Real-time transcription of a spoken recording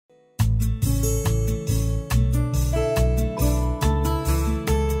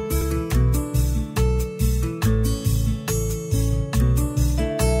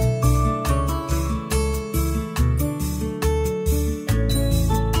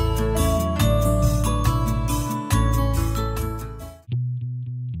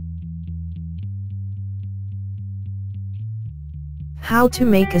How to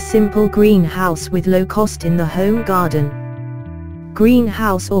make a simple greenhouse with low cost in the home garden.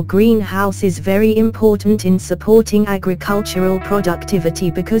 Greenhouse or greenhouse is very important in supporting agricultural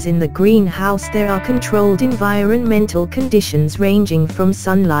productivity because in the greenhouse there are controlled environmental conditions ranging from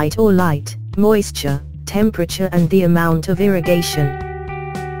sunlight or light, moisture, temperature and the amount of irrigation.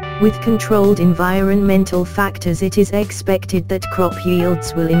 With controlled environmental factors it is expected that crop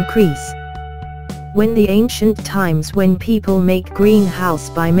yields will increase. When the ancient times when people make greenhouse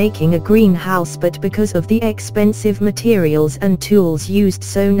by making a greenhouse but because of the expensive materials and tools used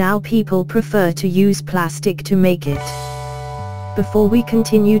so now people prefer to use plastic to make it. Before we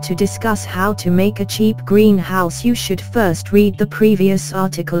continue to discuss how to make a cheap greenhouse you should first read the previous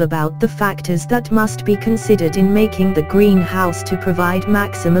article about the factors that must be considered in making the greenhouse to provide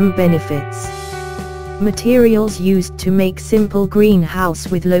maximum benefits. Materials used to make simple greenhouse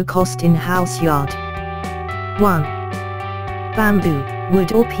with low cost in-house yard. 1. Bamboo,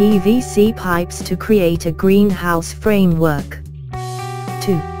 wood or PVC pipes to create a greenhouse framework.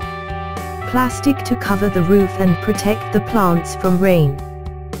 2. Plastic to cover the roof and protect the plants from rain.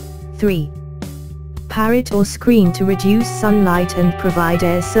 3. Parrot or screen to reduce sunlight and provide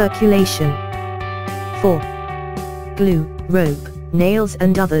air circulation. 4. Glue, rope, nails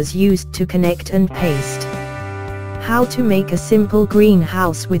and others used to connect and paste. How to make a simple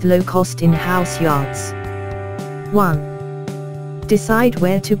greenhouse with low-cost in-house yards. 1. Decide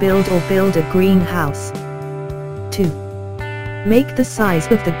where to build or build a greenhouse. 2. Make the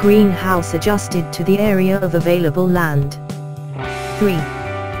size of the greenhouse adjusted to the area of available land. 3.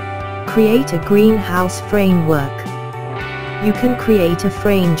 Create a greenhouse framework. You can create a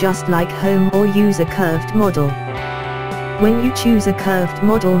frame just like home or use a curved model. When you choose a curved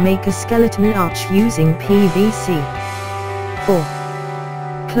model, make a skeleton arch using PVC. 4.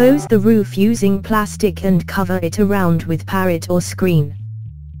 Close the roof using plastic and cover it around with parrot or screen.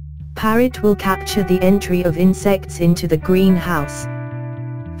 Parrot will capture the entry of insects into the greenhouse.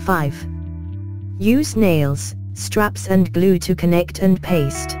 5. Use nails, straps and glue to connect and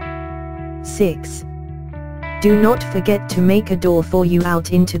paste. 6. Do not forget to make a door for you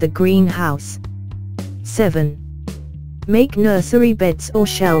out into the greenhouse. 7. Make nursery beds or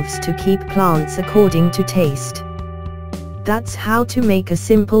shelves to keep plants according to taste. That's how to make a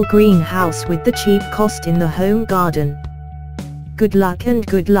simple greenhouse with the cheap cost in the home garden. Good luck and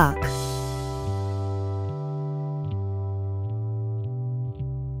good luck.